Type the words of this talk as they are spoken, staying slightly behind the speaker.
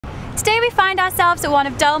Today we find ourselves at one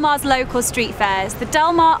of Delmar's local street fairs, the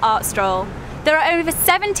Delmar Art Stroll. There are over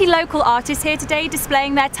 70 local artists here today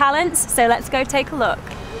displaying their talents, so let's go take a look.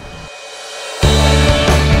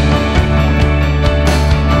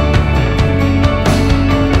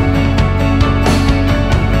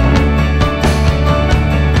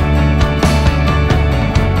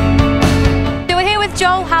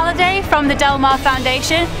 From the Delmar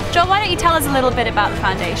Foundation. Joel, why don't you tell us a little bit about the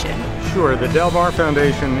foundation? Sure. The Delmar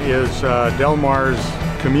Foundation is Delmar's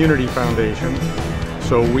community foundation.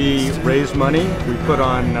 So we raise money, we put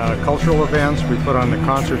on cultural events, we put on the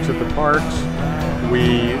concerts at the parks,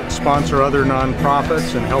 we sponsor other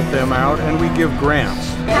nonprofits and help them out, and we give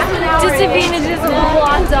grants. Josephine is just a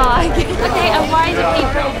blonde dog. Okay, and why do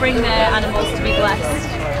people bring their animals to be blessed?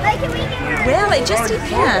 Well, it just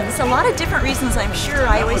depends. A lot of different reasons, I'm sure.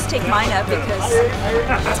 I always take mine up because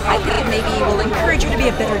I think it maybe will encourage you to be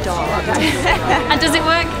a better dog. And does it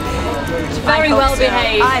work? Very well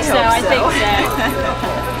behaved, so I think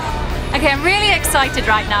so. Okay, I'm really excited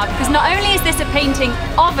right now because not only is this a painting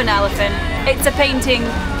of an elephant, it's a painting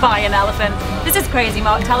by an elephant. This is crazy,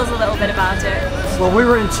 Mark. Tell us a little bit about it. Well, we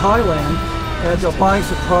were in Thailand and buying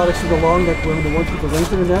some products for the long neck women, the ones with the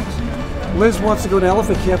rings in their necks. Liz wants to go to an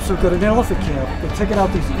elephant camp, so we've got an elephant camp. They're taking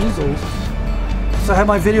out these easels. So I had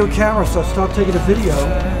my video camera, so I stopped taking a video,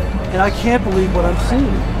 and I can't believe what I'm seeing.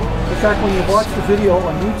 In fact, when you watch the video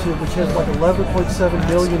on YouTube, which has like 11.7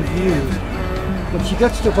 million views, when she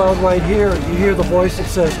gets to about right here, you hear the voice that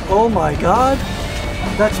says, "Oh my God,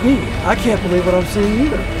 that's me. I can't believe what I'm seeing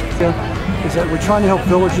either." Is that we're trying to help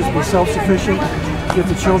villages be self-sufficient, give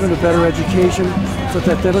the children a better education, so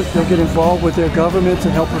that they'll get involved with their governments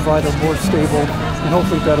and help provide a more stable and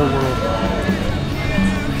hopefully better world.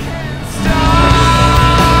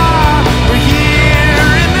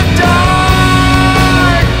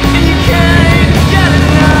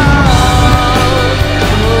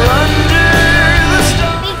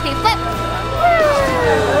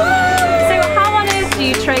 So how on earth do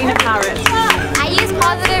you train a parrot? I use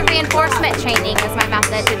positive reinforcement training as my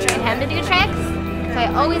method to train him to do tricks. So I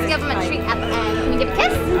always give him a treat at the end. Can we give a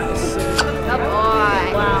kiss? Good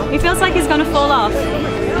boy. Wow. He feels like he's going to fall off.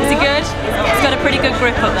 Is he good? He's got a pretty good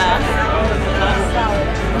grip up there.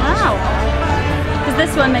 Wow. Does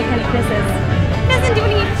this one make any kisses? He doesn't do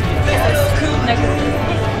any kisses. No.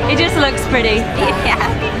 He just looks pretty. Yeah,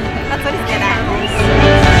 that's what he's good at.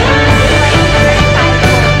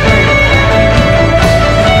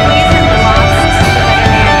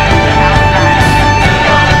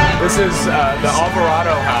 This is the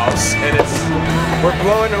Alvarado House, and we're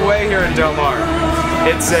blowing away here in Delmar.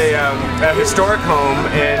 It's a historic home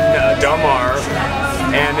in Delmar,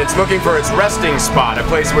 and it's looking for its resting spot, a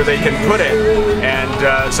place where they can put it,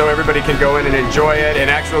 and so everybody can go in and enjoy it, and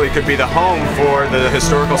actually could be the home for the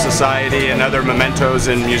Historical Society and other mementos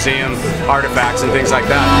and museum artifacts and things like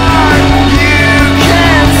that. You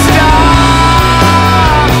can't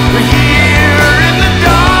stop. We're here in the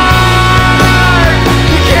dark.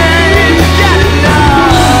 You can't get enough.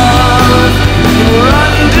 We're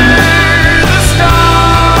under the stars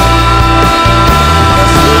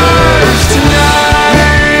tonight.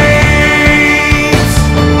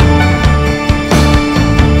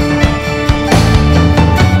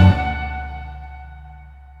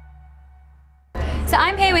 So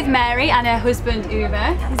I'm here with Mary and her husband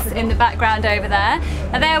Uwe, who's in the background over there.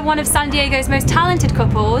 Now they're one of San Diego's most talented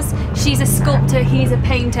couples. She's a sculptor, he's a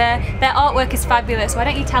painter. Their artwork is fabulous. Why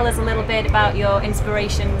don't you tell us a little bit about your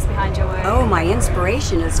inspirations behind your work? Oh, my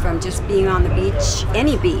inspiration is from just being on the beach,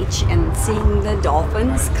 any beach, and seeing the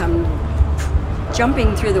dolphins come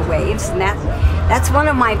jumping through the waves, and that's one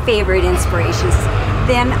of my favorite inspirations.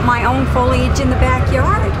 Then my own foliage in the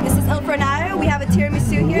backyard. This is Il Fornato. We have a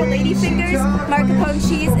tiramisu here, ladyfingers, mascarpone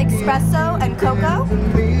cheese, espresso, and cocoa.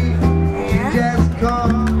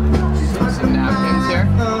 Some napkins here.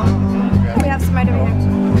 We have some right over here.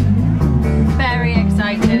 Very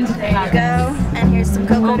excited. There you go. And here's some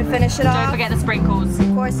cocoa to finish it off. Don't forget the sprinkles.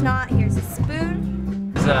 Of course not. Here's a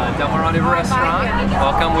spoon. This is a Delmar Rendezvous restaurant.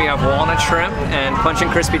 Welcome. We have walnut shrimp and punch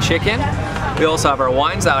and crispy chicken. We also have our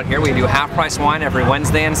wines out here. We do half-price wine every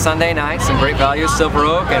Wednesday and Sunday night. Some great values, Silver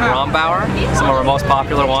Oak and Rombauer, some of our most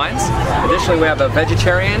popular wines. Additionally, we have a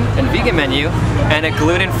vegetarian and vegan menu and a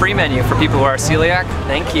gluten-free menu for people who are celiac.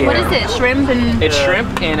 Thank you. What is it? Shrimp and... It's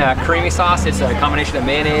shrimp in a creamy sauce. It's a combination of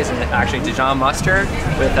mayonnaise and actually Dijon mustard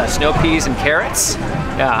with snow peas and carrots.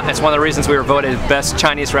 Yeah, it's one of the reasons we were voted best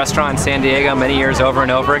Chinese restaurant in San Diego many years over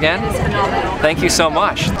and over again. Thank you so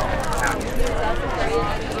much.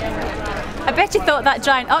 I bet you thought that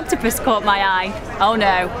giant octopus caught my eye. Oh no,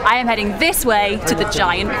 I am heading this way to the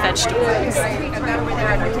giant vegetables.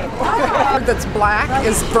 that's black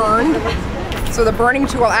is burned. So the burning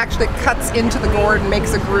tool actually cuts into the gourd and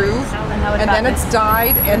makes a groove. And then it's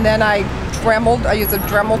dyed, and then I used a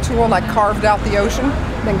Dremel tool and I carved out the ocean,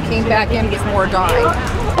 then came back in with more dye.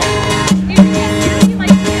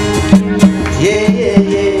 Yeah, yeah,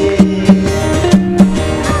 yeah.